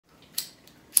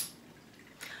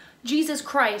Jesus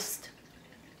Christ,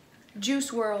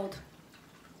 Juice Wrld,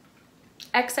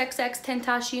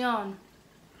 XXXTentacion,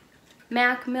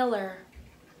 Mac Miller,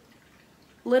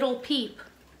 Little Peep,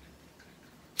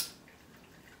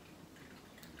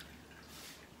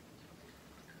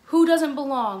 who doesn't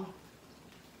belong?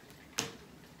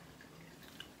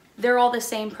 They're all the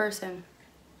same person.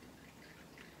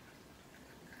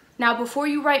 Now, before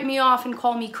you write me off and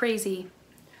call me crazy,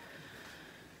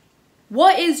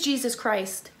 what is Jesus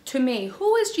Christ to me?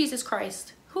 Who is Jesus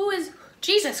Christ? Who is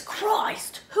Jesus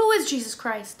Christ? Who is Jesus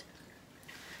Christ?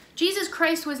 Jesus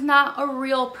Christ was not a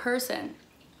real person.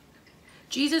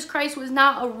 Jesus Christ was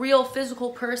not a real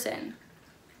physical person.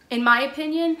 In my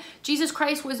opinion, Jesus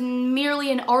Christ was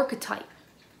merely an archetype.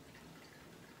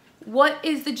 What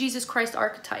is the Jesus Christ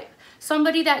archetype?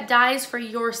 Somebody that dies for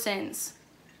your sins.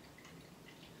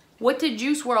 What did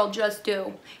Juice Wrld just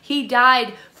do? He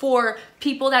died for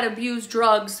people that abuse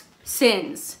drugs'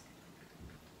 sins.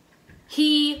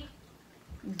 He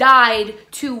died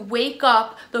to wake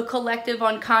up the collective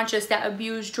unconscious that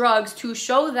abuse drugs, to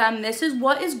show them this is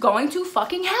what is going to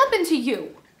fucking happen to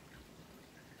you.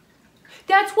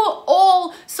 That's what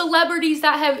all celebrities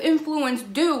that have influence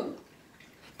do.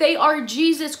 They are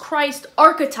Jesus Christ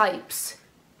archetypes.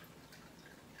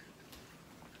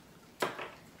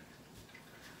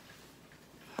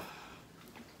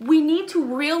 We need to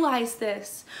realize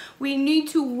this. We need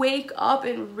to wake up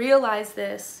and realize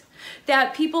this.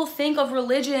 That people think of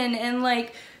religion and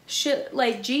like shit,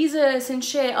 like Jesus and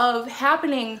shit of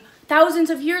happening thousands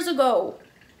of years ago.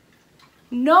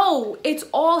 No, it's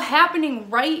all happening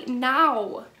right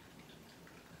now.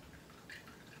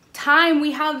 Time,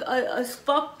 we have a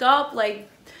fucked up like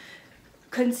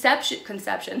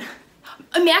conception.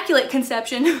 Immaculate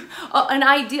conception, an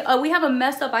idea. We have a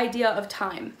messed up idea of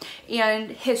time and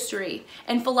history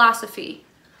and philosophy.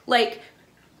 Like,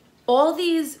 all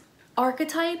these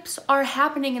archetypes are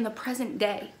happening in the present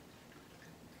day.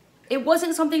 It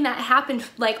wasn't something that happened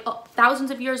like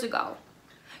thousands of years ago.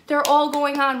 They're all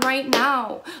going on right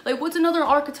now. Like, what's another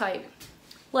archetype?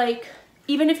 Like,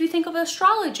 even if you think of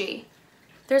astrology,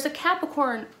 there's a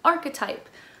Capricorn archetype.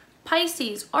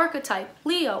 Pisces archetype,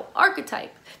 Leo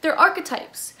archetype. They're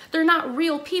archetypes. They're not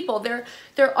real people.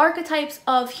 They're archetypes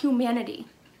of humanity.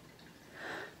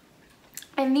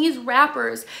 And these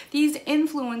rappers, these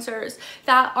influencers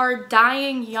that are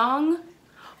dying young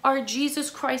are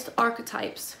Jesus Christ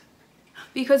archetypes,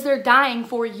 because they're dying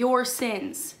for your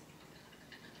sins.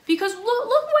 Because look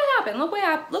what happened. Look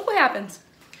what happens.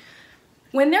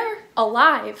 When they're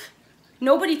alive,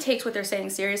 nobody takes what they're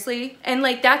saying seriously, and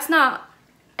like that's not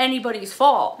anybody's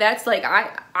fault. That's like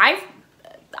I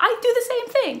do the same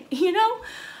thing, you know?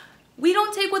 We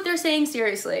don't take what they're saying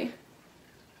seriously.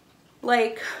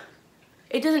 Like,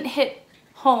 it doesn't hit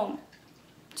home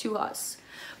to us.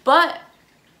 But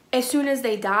as soon as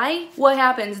they die, what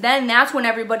happens? Then that's when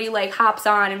everybody like hops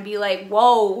on and be like,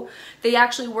 whoa, they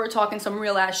actually were talking some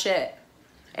real ass shit.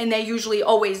 And they usually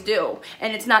always do.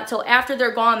 And it's not till after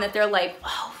they're gone that they're like,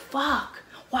 oh fuck,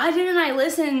 why didn't I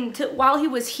listen to while he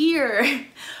was here?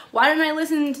 Why didn't I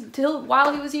listen till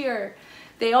while he was here?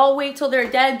 They all wait till they're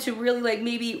dead to really like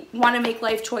maybe want to make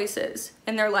life choices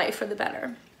in their life for the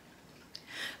better.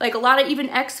 Like a lot of even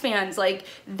ex-fans, like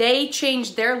they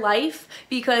changed their life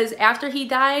because after he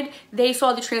died, they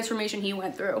saw the transformation he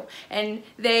went through. And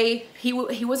he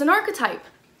was an archetype.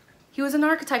 He was an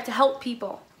archetype to help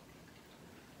people.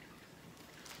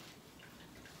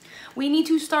 We need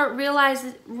to start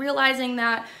realizing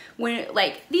that when,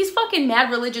 like, these fucking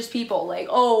mad religious people, like,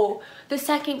 oh,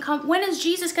 when is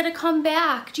Jesus gonna come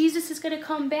back? Jesus is gonna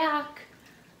come back.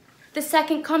 The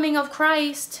second coming of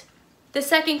Christ. The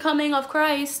second coming of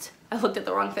Christ. I looked at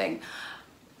the wrong thing.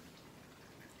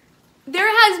 There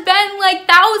has been, like,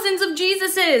 thousands of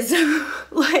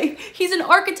Jesuses. Like, he's an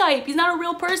archetype. He's not a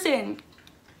real person.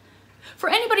 For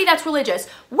anybody that's religious,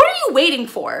 what are you waiting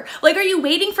for? Like, are you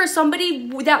waiting for somebody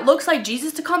that looks like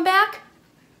Jesus to come back?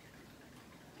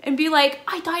 And be like,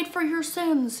 I died for your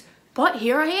sins, but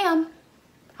here I am.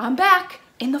 I'm back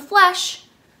in the flesh.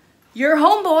 You're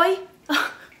homeboy.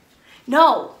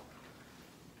 No.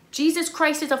 Jesus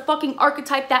Christ is a fucking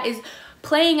archetype that is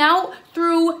playing out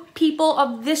through people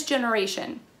of this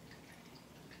generation.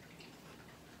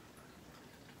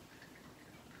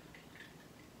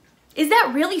 Is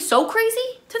that really so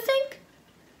crazy to think?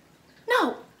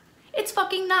 No, it's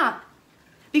fucking not.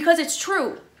 Because it's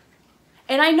true.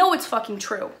 And I know it's fucking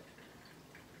true.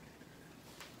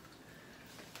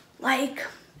 Like,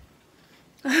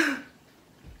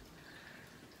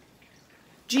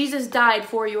 Jesus died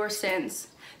for your sins.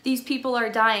 These people are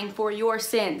dying for your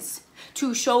sins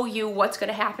to show you what's going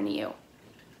to happen to you.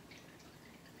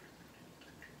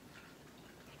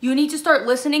 You need to start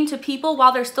listening to people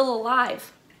while they're still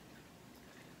alive.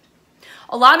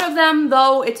 A lot of them,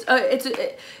 though,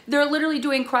 they're literally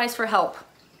doing cries for help.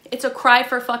 It's a cry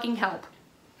for fucking help.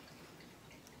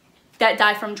 That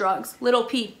die from drugs. Little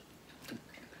P.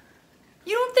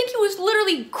 You don't think he was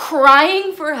literally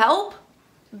crying for help?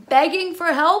 Begging for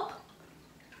help?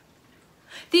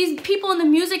 These people in the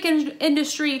music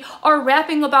industry are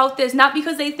rapping about this not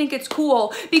because they think it's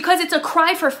cool, because it's a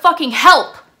cry for fucking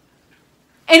help.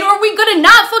 And are we gonna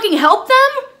not fucking help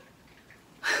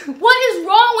them? What is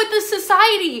wrong with this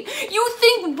society? You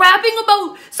think rapping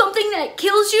about something that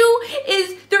kills you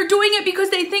is they're doing it because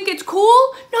they think it's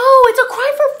cool? No, it's a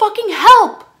cry for fucking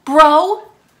help, bro.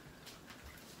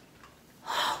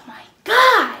 Oh my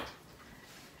God.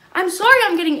 I'm sorry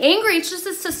I'm getting angry. It's just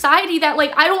a society that,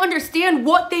 like, I don't understand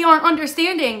what they aren't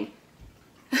understanding.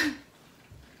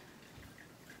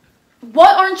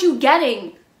 What aren't you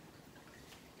getting?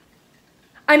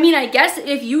 I mean, I guess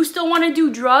if you still want to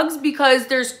do drugs because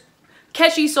there's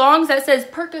catchy songs that says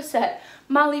Percocet,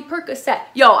 Molly Percocet.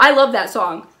 Yo, I love that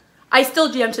song. I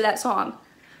still jam to that song.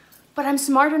 But I'm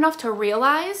smart enough to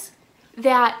realize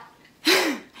that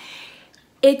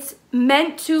it's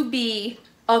meant to be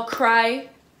a cry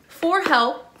for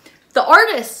help. The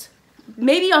artists,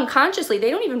 maybe unconsciously, they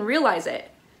don't even realize it.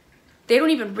 They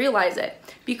don't even realize it.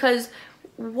 Because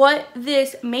what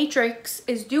this matrix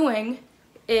is doing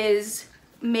is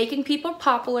making people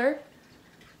popular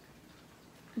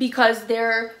because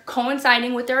they're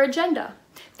coinciding with their agenda.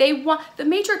 The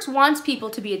matrix wants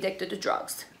people to be addicted to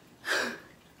drugs.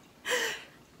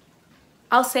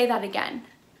 I'll say that again.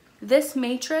 This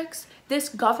matrix, this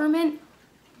government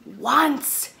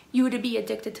wants you to be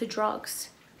addicted to drugs.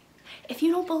 If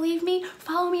you don't believe me,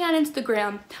 follow me on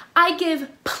Instagram. I give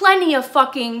plenty of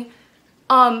fucking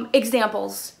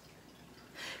examples.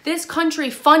 This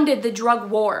country funded the drug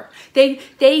war. They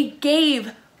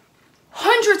gave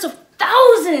hundreds of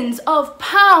thousands of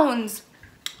pounds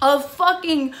of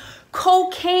fucking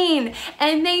cocaine,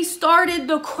 and they started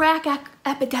the crack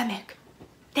epidemic.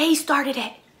 They started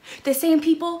it. The same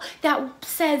people that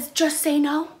says just say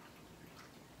no,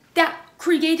 that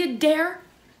created DARE,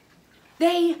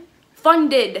 they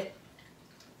funded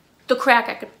the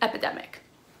crack epidemic.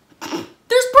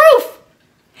 There's proof.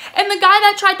 And the guy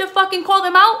that tried to fucking call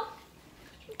them out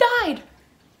died.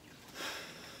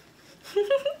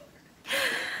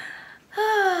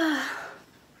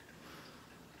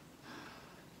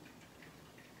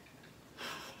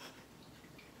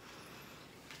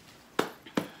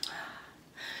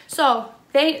 So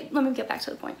let me get back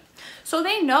to the point. So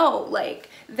they know, like,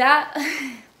 that.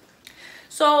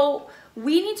 So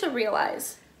we need to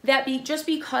realize that just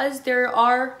because there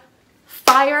are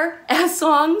fire-ass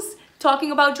songs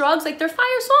talking about drugs, like, they're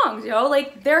fire songs, you know,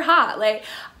 like, they're hot. Like,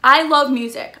 I love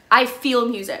music. I feel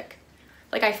music.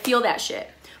 Like, I feel that shit.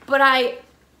 But I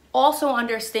also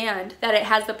understand that it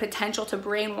has the potential to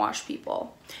brainwash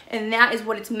people. And that is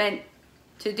what it's meant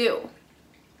to do.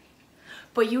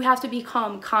 But you have to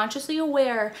become consciously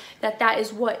aware that that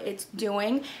is what it's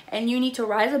doing. And you need to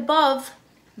rise above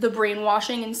the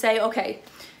brainwashing and say, okay,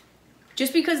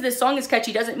 just because this song is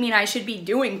catchy doesn't mean I should be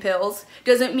doing pills.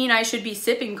 Doesn't mean I should be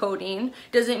sipping codeine.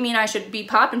 Doesn't mean I should be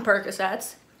popping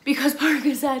Percocets. Because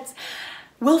Percocets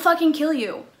will fucking kill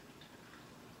you.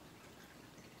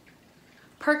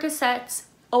 Percocets,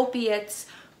 opiates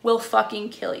will fucking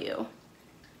kill you.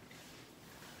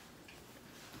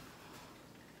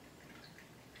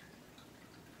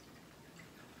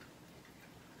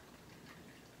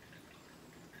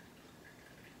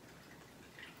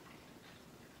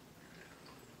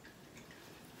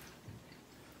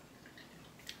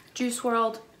 Juice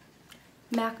Wrld,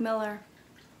 Mac Miller,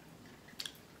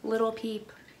 Little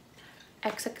Peep,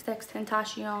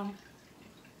 XXXTentacion,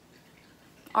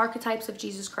 Archetypes of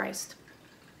Jesus Christ.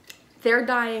 They're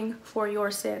dying for your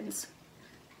sins.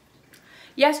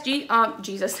 Yes,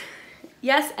 Jesus.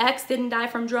 Yes, X didn't die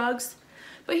from drugs,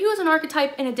 but he was an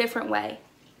archetype in a different way.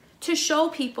 To show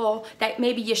people that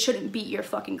maybe you shouldn't beat your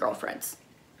fucking girlfriends.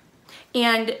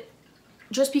 And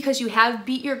just because you have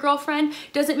beat your girlfriend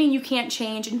doesn't mean you can't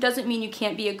change, and doesn't mean you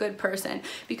can't be a good person.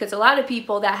 Because a lot of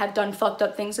people that have done fucked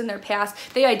up things in their past,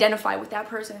 they identify with that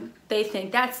person. They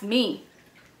think, that's me.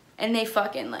 And they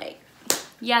fucking like,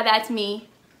 yeah, that's me.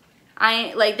 I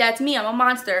ain't, like, that's me. I'm a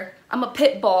monster. I'm a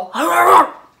pit bull.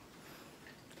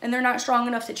 And they're not strong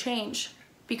enough to change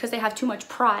because they have too much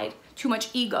pride, too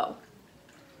much ego.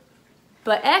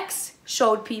 But X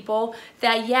showed people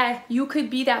that, yeah, you could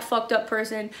be that fucked up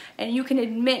person and you can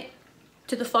admit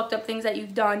to the fucked up things that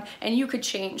you've done and you could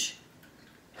change.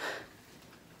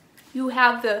 You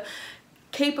have the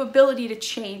capability to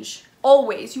change.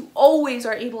 Always. You always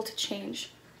are able to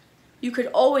change. You could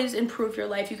always improve your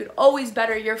life. You could always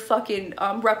better your fucking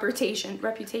reputation.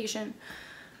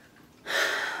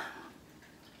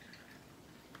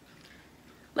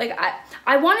 Like,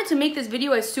 I wanted to make this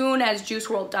video as soon as Juice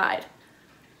Wrld died.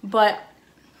 But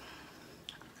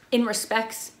in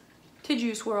respects to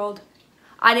Juice Wrld,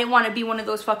 I didn't want to be one of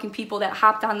those fucking people that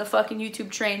hopped on the fucking YouTube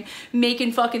train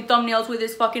making fucking thumbnails with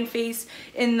his fucking face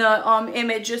in the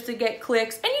image just to get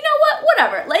clicks. And you know what?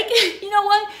 Whatever. Like, you know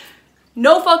what?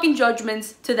 No fucking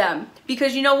judgments to them,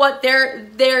 because you know what?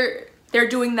 They're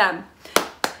doing them.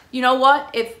 You know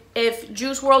what? If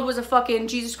Juice Wrld was a fucking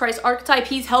Jesus Christ archetype,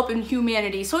 he's helping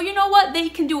humanity. So you know what? They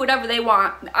can do whatever they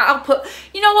want.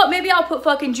 You know what? Maybe I'll put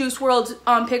fucking Juice Wrld's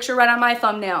picture right on my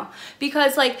thumbnail,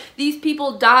 because like these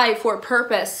people die for a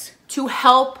purpose, to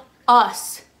help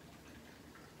us.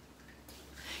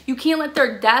 You can't let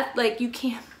their death, like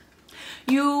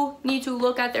you need to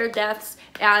look at their deaths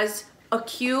as a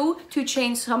cue to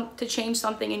change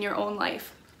something in your own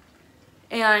life.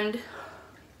 And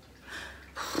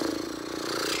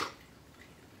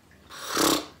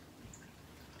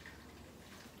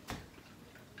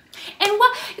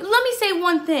let me say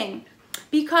one thing,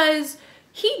 because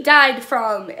he died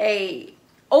from a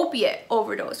opiate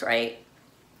overdose, right?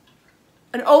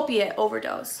 An opiate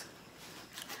overdose.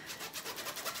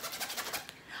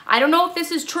 I don't know if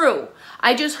this is true.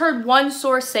 I just heard one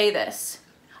source say this.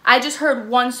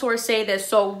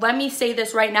 So let me say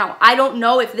this right now. I don't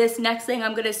know if this next thing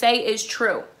I'm gonna say is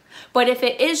true, but if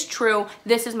it is true,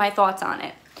 this is my thoughts on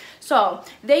it. So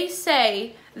they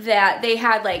say that they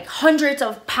had like hundreds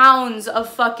of pounds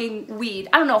of fucking weed.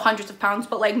 I don't know hundreds of pounds,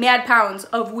 but like mad pounds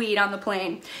of weed on the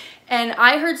plane. And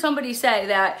I heard somebody say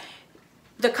that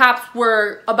the cops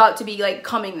were about to be like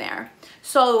coming there.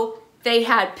 So they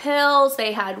had pills,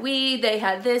 they had weed, they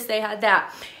had this, they had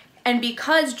that. And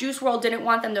because Juice Wrld didn't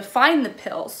want them to find the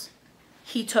pills,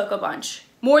 he took a bunch.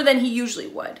 More than he usually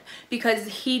would, because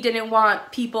he didn't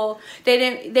want people, they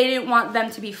didn't want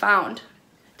them to be found.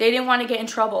 They didn't want to get in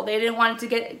trouble. They didn't want it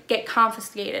to get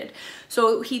confiscated.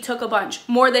 So he took a bunch,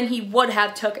 more than he would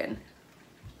have taken.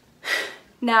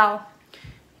 Now,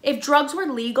 if drugs were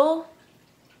legal,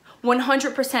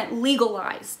 100%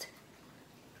 legalized,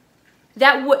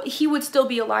 he would still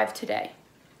be alive today.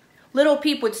 Little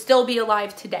Peep would still be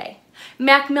alive today.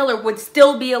 Mac Miller would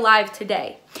still be alive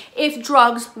today if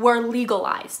drugs were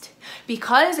legalized.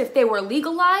 Because if they were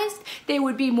legalized, they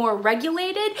would be more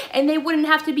regulated and they wouldn't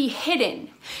have to be hidden.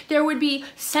 There would be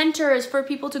centers for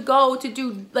people to go to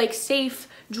do like safe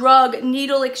drug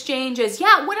needle exchanges.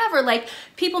 Yeah, whatever. Like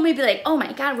people may be like, oh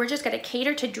my God, we're just gonna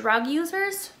cater to drug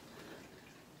users.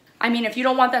 I mean, if you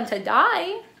don't want them to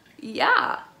die,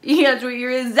 yeah, that's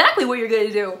exactly what you're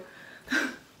gonna do.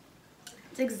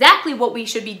 It's exactly what we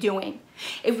should be doing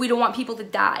if we don't want people to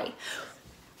die.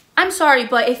 I'm sorry,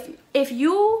 but if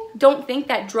you don't think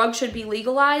that drugs should be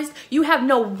legalized, you have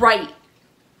no right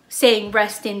saying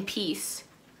rest in peace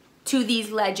to these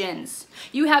legends.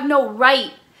 You have no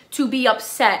right to be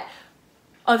upset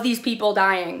of these people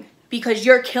dying because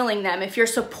you're killing them if you're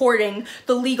supporting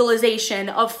the legalization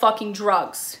of fucking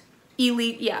drugs.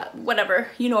 Elite, yeah, whatever,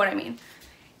 you know what I mean.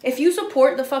 If you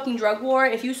support the fucking drug war,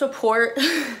 if you support...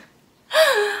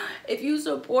 if you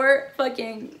support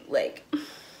fucking, like,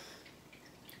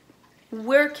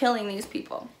 we're killing these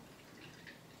people.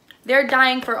 They're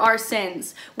dying for our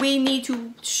sins. We need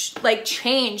to, like,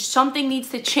 change. Something needs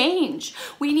to change.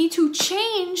 We need to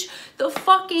change the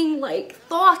fucking, like,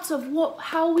 thoughts of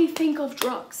how we think of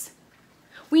drugs.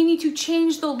 We need to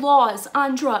change the laws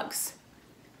on drugs.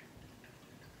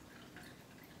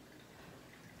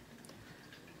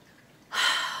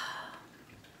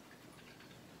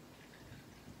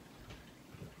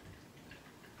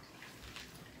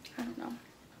 I don't know.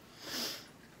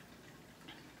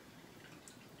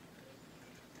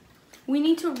 We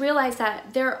need to realize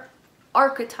that they're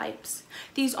archetypes.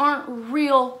 These aren't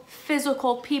real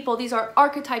physical people. These are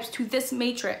archetypes to this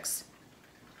matrix.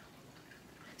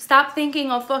 Stop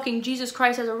thinking of fucking Jesus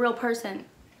Christ as a real person.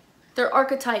 They're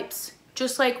archetypes.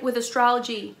 Just like with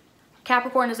astrology,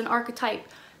 Capricorn is an archetype.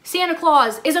 Santa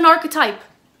Claus is an archetype.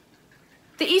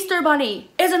 The Easter Bunny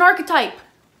is an archetype.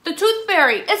 The Tooth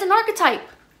Fairy is an archetype.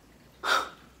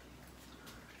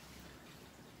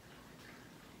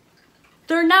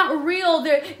 They're not real.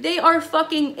 They are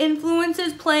fucking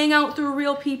influences playing out through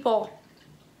real people.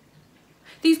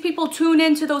 These people tune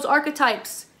into those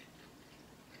archetypes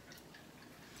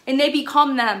and they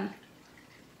become them.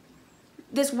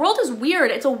 This world is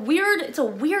weird. It's a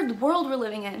weird world we're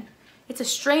living in. It's a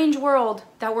strange world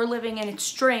that we're living in. It's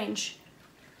strange.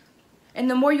 And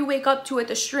the more you wake up to it,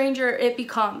 the stranger it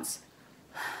becomes.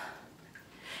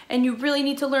 And you really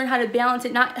need to learn how to balance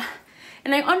it.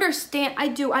 And I understand,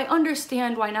 I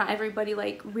understand why not everybody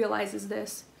like realizes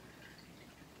this.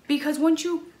 Because once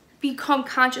you become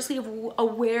consciously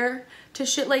aware to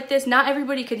shit like this, not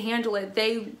everybody can handle it.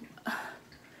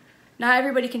 Not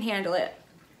everybody can handle it.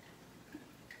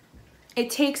 It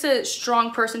takes a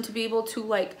strong person to be able to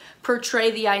like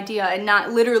portray the idea and not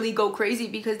literally go crazy,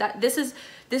 because this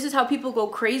is how people go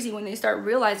crazy when they start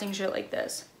realizing shit like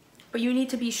this. But you need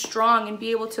to be strong and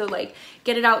be able to like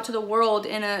get it out to the world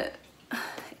in a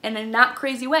not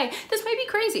crazy way. This may be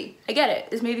crazy. I get it.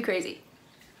 This may be crazy.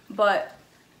 But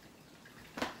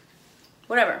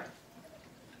whatever.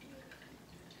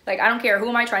 Like, I don't care. Who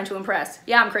am I trying to impress?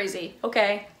 Yeah, I'm crazy.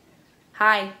 Okay.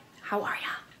 Hi. How are ya?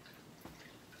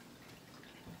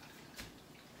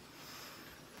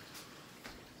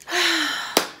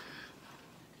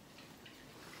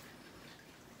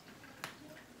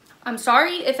 I'm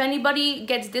sorry if anybody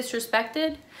gets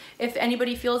disrespected, if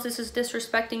anybody feels this is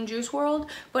disrespecting Juice WRLD,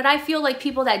 but I feel like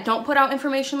people that don't put out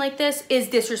information like this is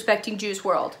disrespecting Juice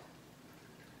WRLD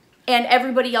and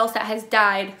everybody else that has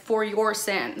died for your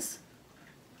sins.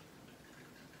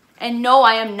 And no,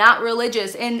 I am not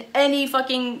religious in any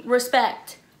fucking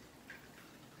respect.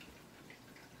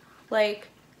 Like,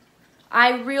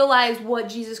 I realize what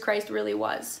Jesus Christ really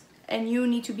was. And you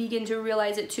need to begin to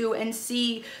realize it too and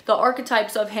see the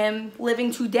archetypes of him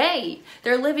living today.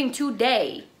 They're living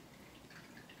today.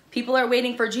 People are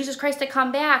waiting for Jesus Christ to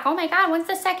come back. Oh my God, when's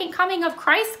the second coming of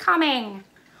Christ coming?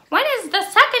 When is the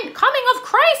second coming of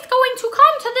Christ going to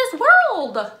come to this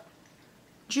world?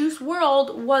 Juice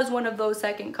WRLD was one of those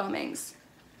second comings.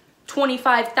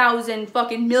 25,000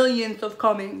 fucking millionth of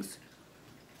comings.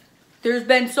 There's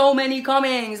been so many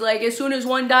comings. Like, as soon as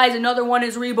one dies, another one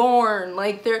is reborn.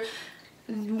 Like,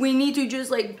 we need to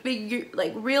just like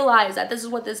realize that this is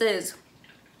what this is.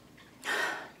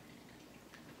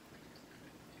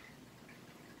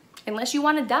 Unless you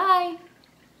want to die.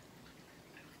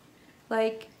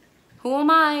 Like, who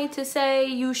am I to say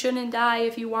you shouldn't die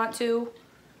if you want to?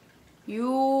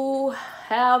 You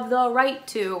have the right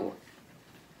to.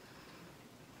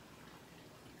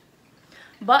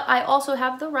 But I also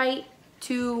have the right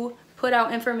to put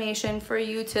out information for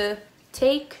you to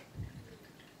take.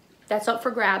 That's up for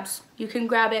grabs. You can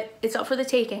grab it. It's up for the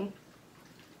taking.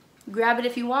 Grab it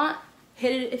if you want.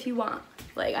 Hit it if you want.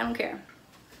 Like, I don't care.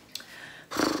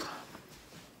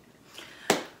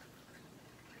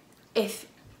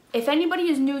 If anybody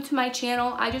is new to my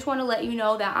channel, I just want to let you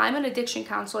know that I'm an addiction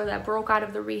counselor that broke out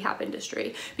of the rehab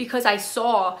industry because I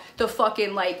saw the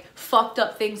fucking like fucked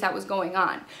up things that was going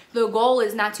on. The goal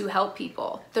is not to help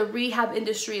people. The rehab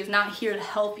industry is not here to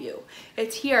help you.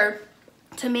 It's here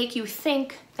to make you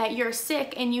think that you're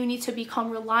sick and you need to become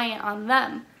reliant on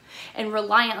them and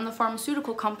reliant on the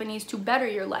pharmaceutical companies to better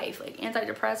your life, like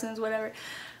antidepressants, whatever.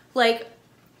 Like,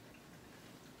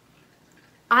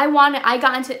 I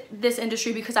got into this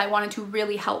industry because I wanted to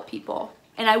really help people.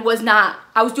 And I was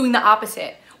doing the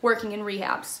opposite, working in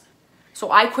rehabs.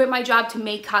 So I quit my job to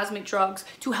make Cosmic Drugz,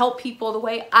 to help people the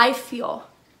way I feel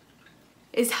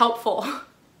is helpful.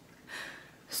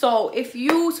 So if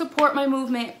you support my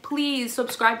movement, please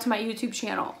subscribe to my YouTube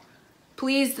channel.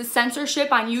 Please, the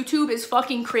censorship on YouTube is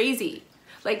fucking crazy.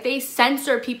 Like, they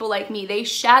censor people like me. They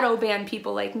shadow ban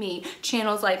people like me,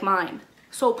 channels like mine.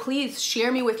 So please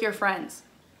share me with your friends.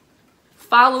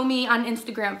 Follow me on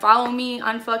Instagram. Follow me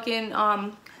on fucking,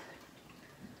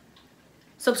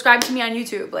 subscribe to me on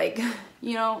YouTube. Like,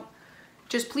 you know,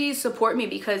 just please support me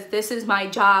because this is my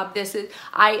job.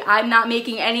 I'm not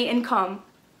making any income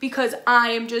because I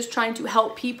am just trying to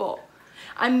help people.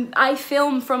 I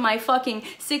film from my fucking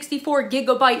 64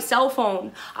 gigabyte cell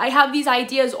phone. I have these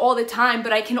ideas all the time,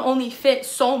 but I can only fit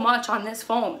so much on this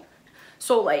phone.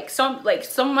 So like some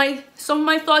of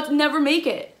my thoughts never make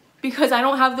it because I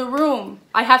don't have the room.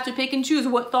 I have to pick and choose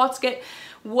what thoughts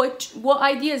what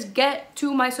ideas get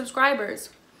to my subscribers.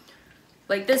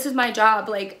 Like, this is my job.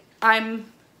 Like,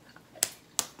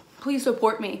 please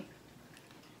support me.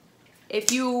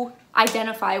 If you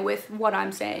identify with what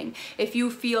I'm saying, if you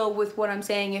feel with what I'm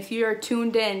saying, if you're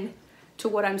tuned in to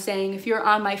what I'm saying, if you're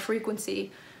on my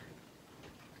frequency,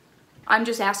 I'm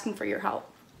just asking for your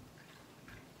help.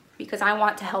 Because I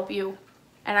want to help you.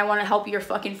 And I want to help your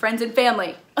fucking friends and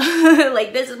family.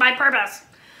 Like, this is my purpose.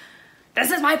 This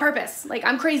is my purpose. Like,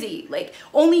 I'm crazy. Like,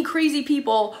 only crazy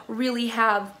people really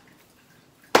have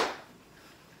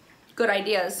good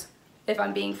ideas, if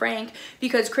I'm being frank.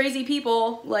 Because crazy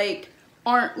people, like,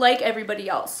 aren't like everybody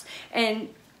else. And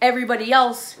everybody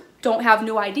else don't have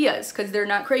new ideas because they're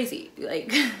not crazy.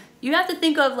 Like, you have to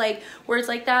think of, like, words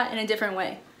like that in a different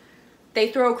way.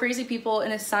 They throw crazy people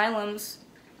in asylums.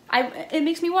 It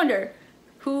makes me wonder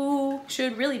who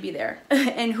should really be there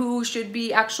and who should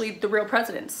be actually the real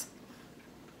presidents.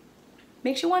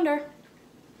 Makes you wonder.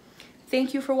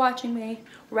 Thank you for watching me.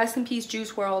 Rest in peace,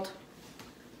 Juice WRLD.